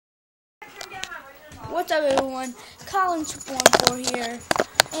What's up, everyone? Colin 214 here,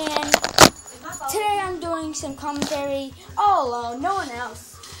 and today I'm doing some commentary all alone, no one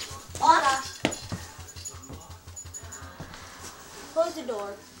else. Close the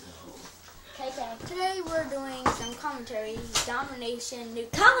door. Okay. Today we're doing some commentary, domination.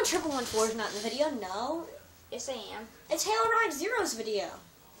 Colin 114 is not in the video. No. Yes, I am. It's Hailrag Zero's video.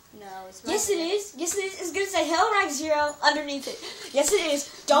 No, it's not. Yes, it is. Yes, it is. It's going to say Hailrag Zero underneath it. Yes, it is.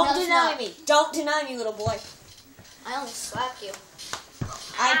 Don't No, it's deny not. me. Don't deny me, little boy. I almost slapped you.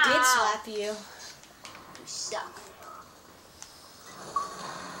 I did Ow. slap you. You suck.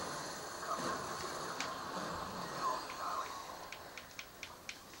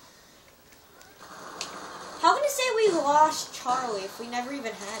 How can it say we lost Charlie if we never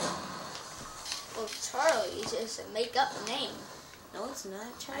even had him? Well, Charlie's is a make-up name. No, it's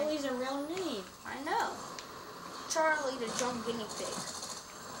not. Charlie's a real name. I know. Charlie the drunk guinea pig.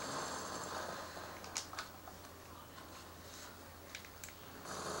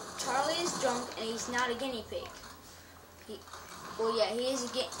 Charlie is drunk and he's not a guinea pig. He is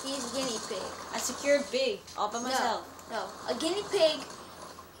a guinea pig. I secured B all by myself. No, a guinea pig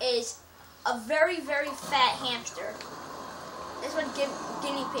is a very, very fat hamster. That's what a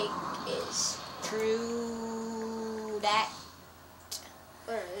guinea pig is. True that.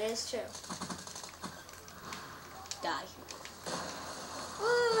 It is true. Die.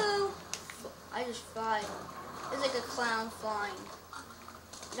 Woo! I just fly. It's like a clown flying.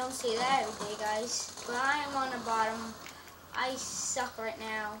 You don't see that every day, guys. But I am on the bottom. I suck right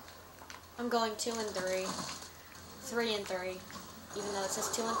now. I'm going 2 and 3. 3 and 3. Even though it says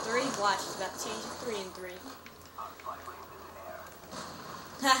 2 and 3, watch, it's about to change to 3 and 3.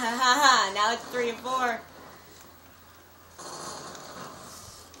 Ha ha ha ha, now it's 3 and 4.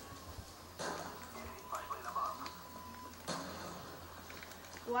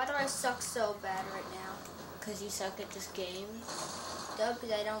 Why do I suck so bad right now? Because you suck at this game. Duh,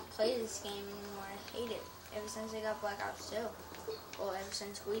 because I don't play this game anymore. I hate it. Ever since I got Black Ops 2. Well, ever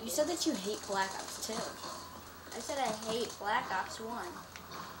since we did. You said that you hate Black Ops 2. I said I hate Black Ops 1.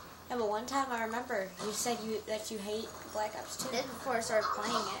 Yeah, but one time I remember you said that you hate Black Ops 2. That's before I started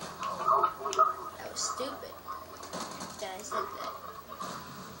playing it. That was stupid that I said that.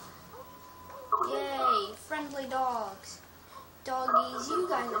 Yay, friendly dogs. Doggies, you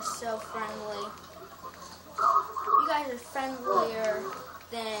guys are so friendly. You guys are friendlier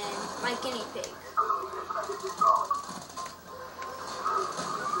than my guinea pig.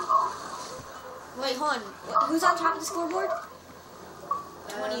 Wait, hold on. Who's on top of the scoreboard?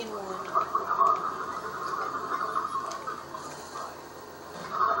 20 and 1.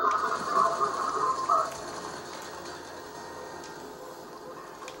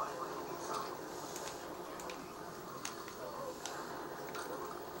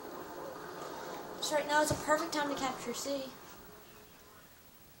 So right now is a perfect time to capture C.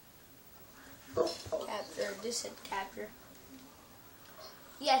 Capture, this said capture.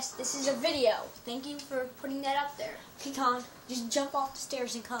 Yes, this is a video. Thank you for putting that up there. Okay, Colin, just jump off the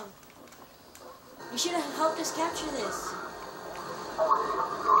stairs and come. You should have helped us capture this.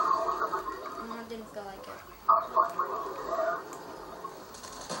 I didn't feel like it.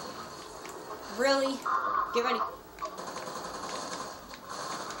 Really? Get ready.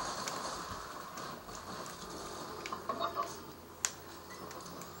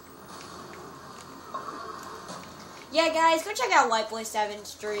 Yeah, guys, go check out White Boy 7th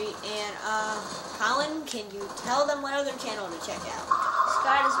Street. And, Colin, can you tell them what other channel to check out?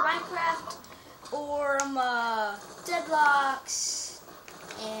 Sky does Minecraft, or Deadlocks,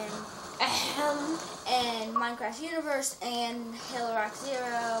 and Minecraft Universe, and Hailrag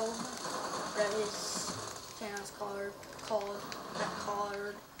Zero. Whatever his channel's called.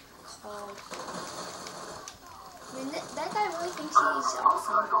 I mean, that guy really thinks he's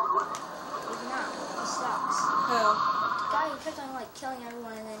awesome. He's not. He sucks. Who? The guy who kept on like killing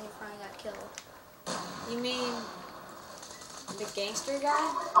everyone and then he finally got killed. You mean the gangster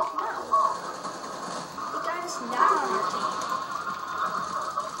guy? No. The guy that's not on our team.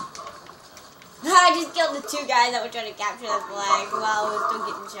 I just killed the 2 guys that were trying to capture the flag while I was still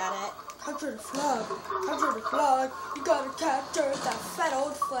getting shot at. Capture the flag. Capture the flag. You gotta capture that fat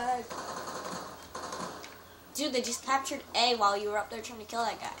old flag. Dude, they just captured A while you were up there trying to kill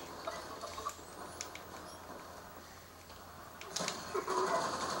that guy.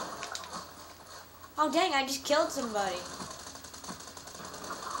 Oh dang, I just killed somebody.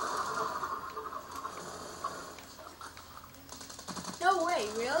 No way,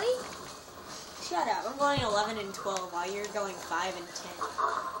 really? Shut up. I'm going 11 and 12 while you're going 5 and 10.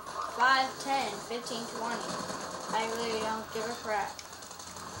 5, 10, 15, 20. I really don't give a crap.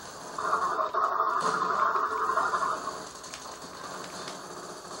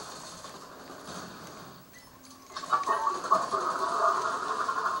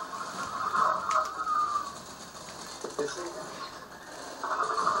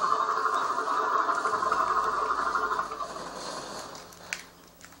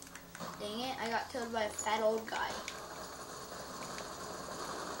 old guy.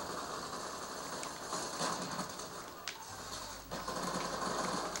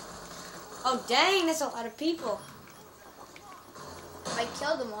 Oh dang, that's a lot of people. If I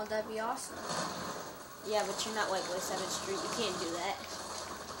killed them all, that'd be awesome. Yeah, but you're not like West 7th Street. You can't do that.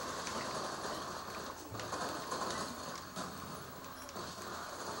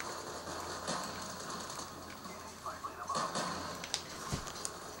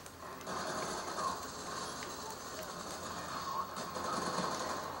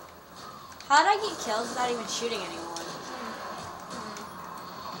 How did I get kills without even shooting anyone?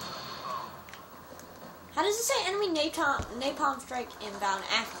 How does it say enemy napalm strike inbound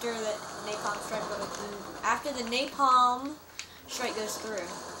after the napalm strike goes through?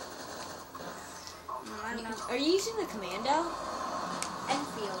 I don't know. Are you using the commando?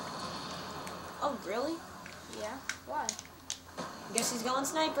 Enfield. Oh really? Yeah. Why? Guess he's going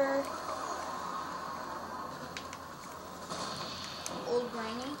sniper. Old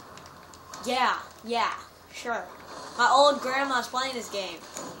Granny. Yeah, sure. My old grandma's playing this game.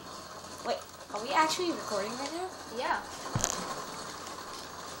 Wait, are we actually recording right now? Yeah.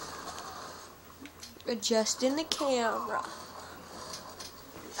 Adjusting the camera.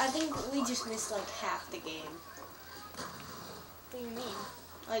 I think we just missed like half the game. What do you mean?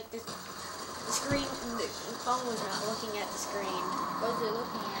 Like the screen, the phone was not looking at the screen. What was it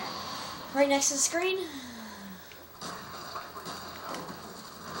looking at? Right next to the screen.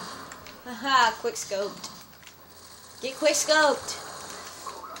 Haha, quick scoped. Get quick scoped.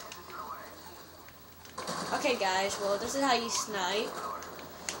 Okay guys, well this is how you snipe.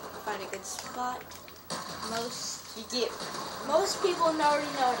 Find a good spot. Most You get people already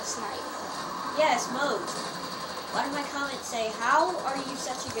know how to snipe. yes, most. One of my comments say, how are you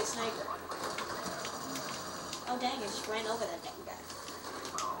such a good sniper? Oh dang, I just ran over that dang guy.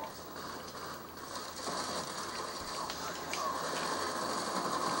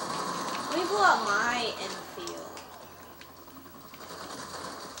 Let me pull out my Enfield.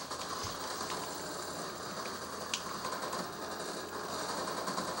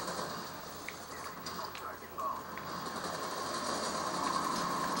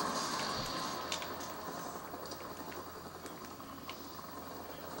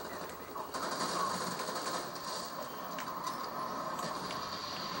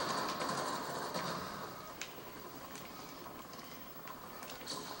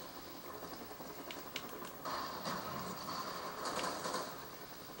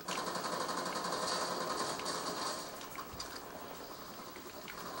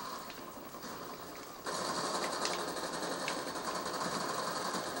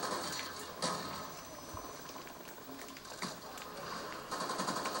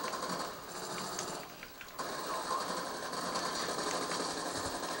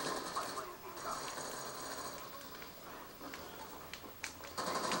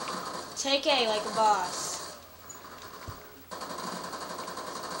 Take A like a boss.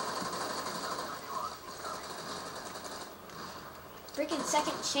 Freaking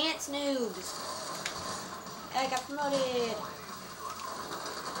second chance noobs. I got promoted.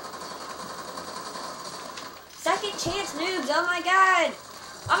 Second chance noobs, oh my god.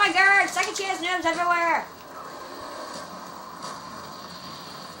 Oh my god, second chance noobs everywhere.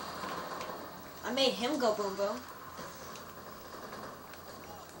 I made him go boom boom.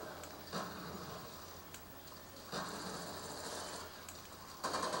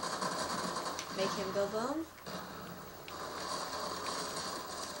 Make him go boom.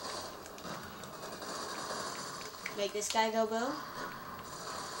 Make this guy go boom.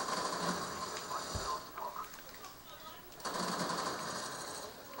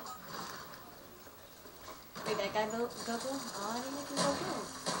 Make that guy go boom. Oh, I didn't make him go boom.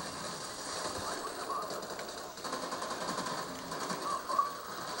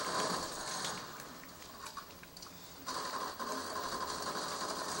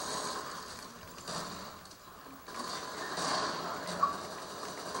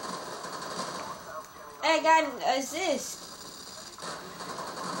 Hey, I got an assist.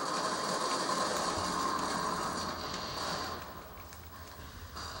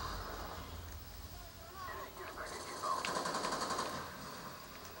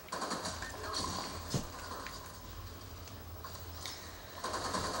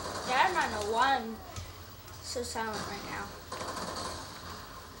 Yeah, I don't know why I'm so silent right now.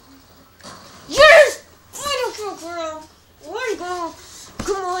 Yes! Final kill, girl. Let's go.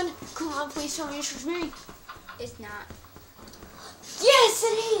 Come on, please tell me it's just me. It's not. Yes,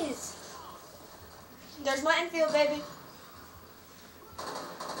 it is. There's my Enfield, baby.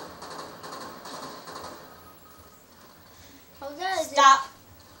 Oh, guys. Stop.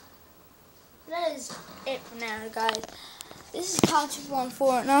 that is it for now, guys. This is Couch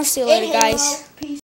 14, and I'll see you later, guys. Peace.